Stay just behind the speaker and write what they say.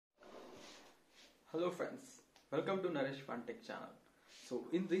Hello friends, welcome to Naresh Fun Tech channel. So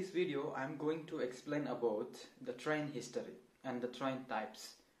in this video I am going to explain about the train history and the train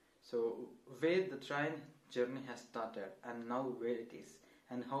types. So where the train journey has started and now where it is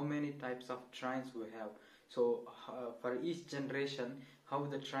and how many types of trains we have. So for each generation how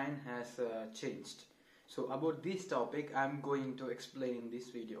the train has changed. So about this topic I am going to explain in this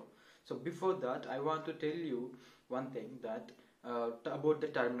video. So before that I want to tell you one thing that about the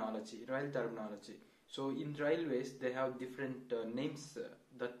terminology, rail terminology. So in railways they have different names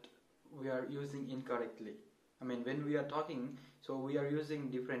that we are using incorrectly. I mean when we are talking, so we are using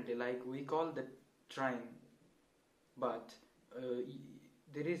differently, like we call the train, but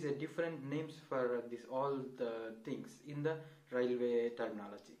there is a different names for this all the things in the railway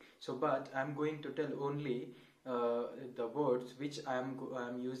terminology. So but I am going to tell only the words which I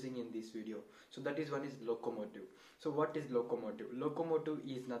am using in this video. So that is one is locomotive. So what is locomotive? Locomotive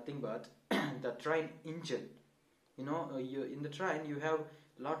is nothing but the train engine. In the train you have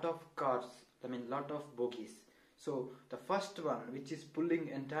lot of cars, I mean lot of bogies. So the first one which is pulling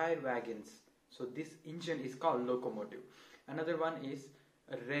entire wagons, so this engine is called locomotive. Another one is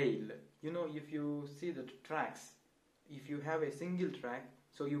a rail. If you see the tracks, if you have a single track,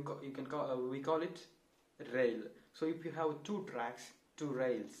 so you can call we call it rail. So if you have two tracks, two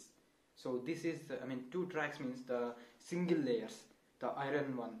rails, so this is two tracks means the single layers, the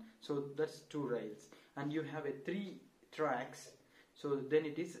iron one, so that's two rails. And you have a three tracks, so then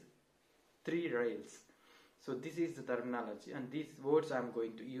it is three rails. So this is the terminology and these words I am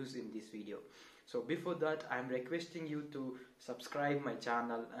going to use in this video. So before that I am requesting you to subscribe my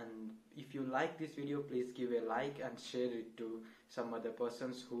channel, and if you like this video please give a like and share it to some other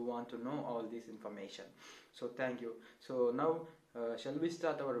persons who want to know all this information. So thank you. So now shall we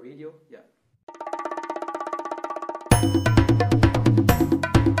start our video? Yeah.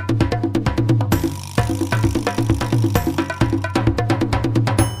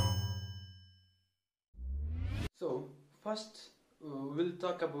 So first we'll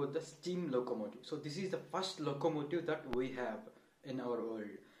talk about the steam locomotive. So this is the first locomotive that we have in our world.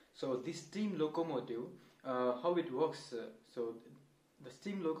 So this steam locomotive, how it works, so the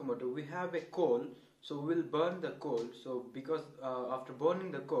steam locomotive, we have a coal, so we'll burn the coal. So because after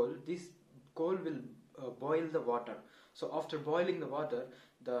burning the coal, this coal will boil the water. So after boiling the water,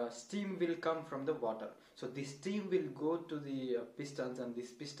 the steam will come from the water. So this steam will go to the pistons, and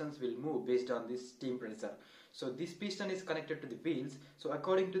these pistons will move based on this steam pressure. So this piston is connected to the wheels. So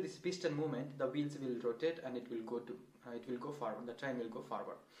according to this piston movement, the wheels will rotate and it will go forward. The train will go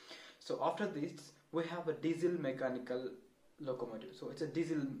forward. So after this, we have a diesel mechanical locomotive. So it's a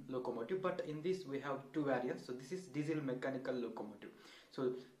diesel locomotive, but in this we have two variants. So this is diesel mechanical locomotive.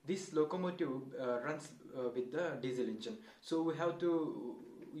 So this locomotive runs with the diesel engine. So we have to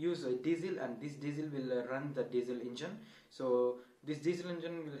use a diesel, and this diesel will run the diesel engine. So this diesel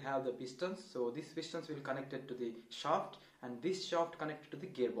engine will have the pistons. So these pistons will connect it to the shaft, and this shaft connected to the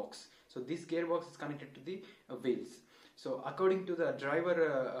gearbox. So this gearbox is connected to the wheels. So according to the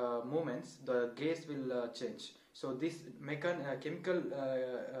driver movements, the gears will change. So this chemical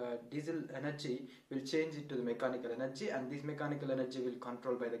diesel energy will change it to the mechanical energy, and this mechanical energy will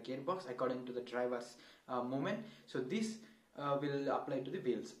control by the gearbox according to the driver's movement. So this will apply to the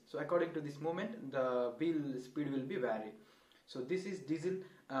wheels. So according to this movement, the wheel speed will be varied. So this is diesel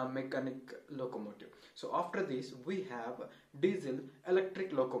mechanic locomotive. So after this we have diesel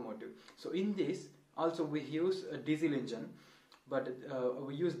electric locomotive. So in this also we use a diesel engine, but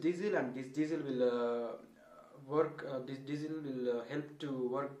we use diesel, and this diesel will this diesel will help to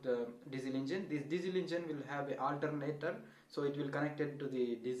work the diesel engine. This diesel engine will have an alternator, so it will connect it to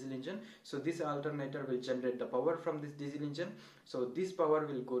the diesel engine. So this alternator will generate the power from this diesel engine. So this power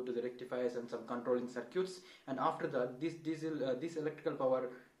will go to the rectifiers and some controlling circuits, and after that this electrical power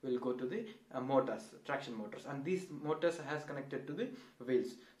will go to the motors, traction motors, and these motors has connected to the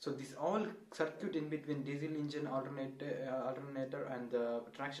wheels. So this all circuit in between diesel engine, alternator and the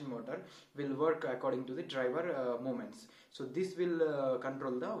traction motor will work according to the driver movements. So this will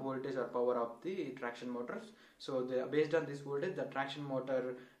control the voltage or power of the traction motors. So based on this voltage, the traction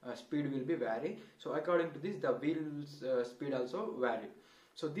motor speed will be vary. So according to this, the wheels speed also vary.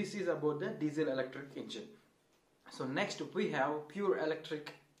 So this is about the diesel electric engine. So next we have pure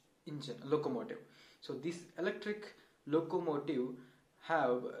electric engine locomotive. So this electric locomotive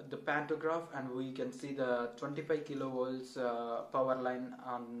have the pantograph, and we can see the 25 kilovolts power line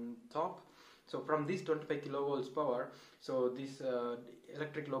on top. So from this 25 kilovolts power, so this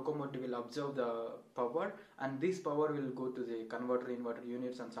electric locomotive will absorb the power, and this power will go to the converter, inverter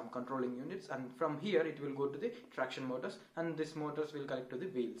units and some controlling units, and from here it will go to the traction motors, and these motors will connect to the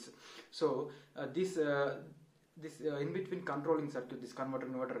wheels. So this in between controlling circuit, this converter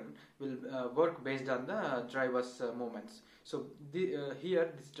inverter will work based on the driver's movements. So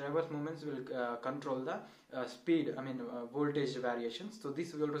here this driver's movements will control the speed, voltage variations. So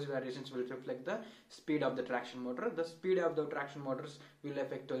these voltage variations will reflect the speed of the traction motor. The speed of the traction motors will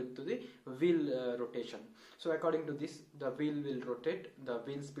affect to the wheel rotation. So according to this, the wheel will rotate, the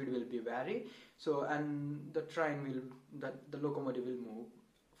wheel speed will be vary. So and the train will, the locomotive will move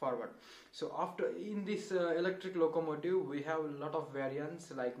forward. So after in this electric locomotive, we have a lot of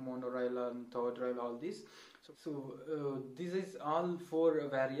variants like monorail and third rail, all these. So this is all 4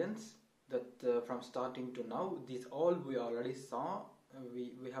 variants that from starting to now. These all we already saw.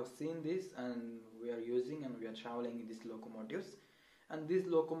 We have seen this and we are using and we are traveling in these locomotives. And these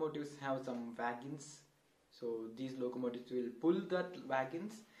locomotives have some wagons. So these locomotives will pull that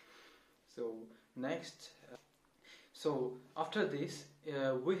wagons. So next. So after this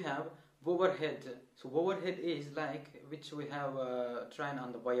we have overhead. So overhead is like which we have train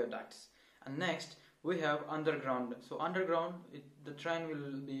on the viaducts. And next we have underground. So underground, the train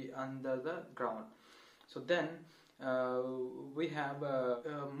will be under the ground. So then we have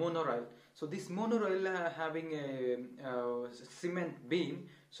monorail. So this monorail having a cement beam.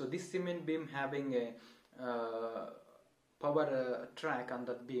 So this cement beam having a power track on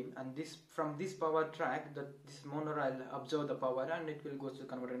that beam, and this from this power track, this monorail absorb the power and it will go to the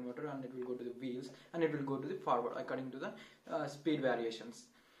converter inverter, and it will go to the wheels, and it will go to the forward according to the speed variations.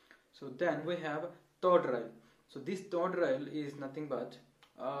 So then we have third rail. So this third rail is nothing but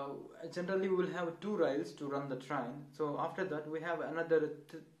generally we will have 2 rails to run the train. So after that we have another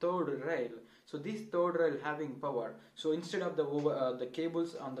third rail. So this third rail having power. So instead of the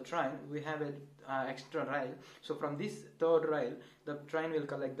cables on the train, we have an extra rail. So from this third rail, the train will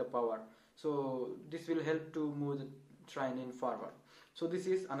collect the power. So this will help to move the train in forward. So this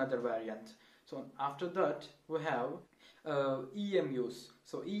is another variant. So after that we have EMUs.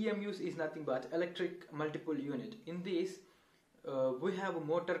 So EMUs is nothing but electric multiple unit. In this we have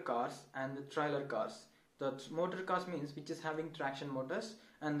motor cars and the trailer cars. The motor cars means which is having traction motors,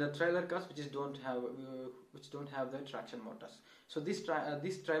 and the trailer cars which don't have the traction motors. So this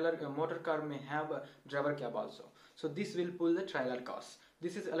trailer motor car may have a driver cab also. So this will pull the trailer cars.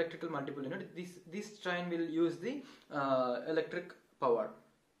 This is electrical multiple unit. This train will use the electric power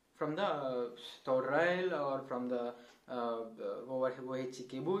from the third rail or from the overhead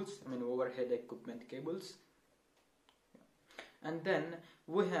cables, overhead equipment cables. And then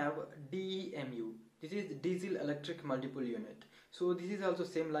we have DEMU. This is diesel electric multiple unit. So this is also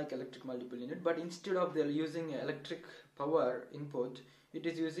same like electric multiple unit, but instead of they're using electric power input, it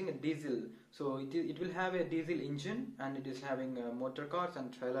is using a diesel. So it will have a diesel engine, and it is having motor cars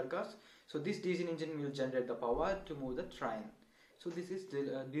and trailer cars. So this diesel engine will generate the power to move the train. So this is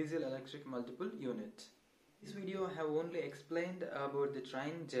the diesel electric multiple unit. This video I have only explained about the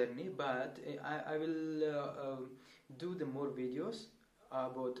train journey, but I will do the more videos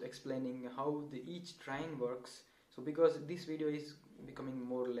about explaining how each train works. So because this video is becoming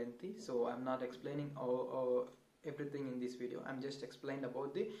more lengthy, so I'm not explaining everything in this video. I'm just explained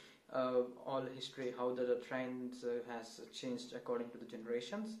about the all history, how the trains has changed according to the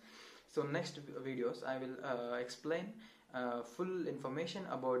generations. So next videos I will explain full information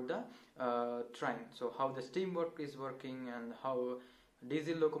about the train. So how the steam work is working, and how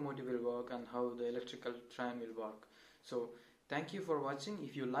diesel locomotive will work, and how the electrical train will work. So thank you for watching.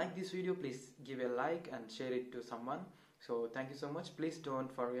 If you like this video, please give a like and share it to someone. So thank you so much. Please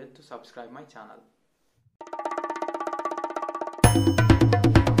don't forget to subscribe my channel.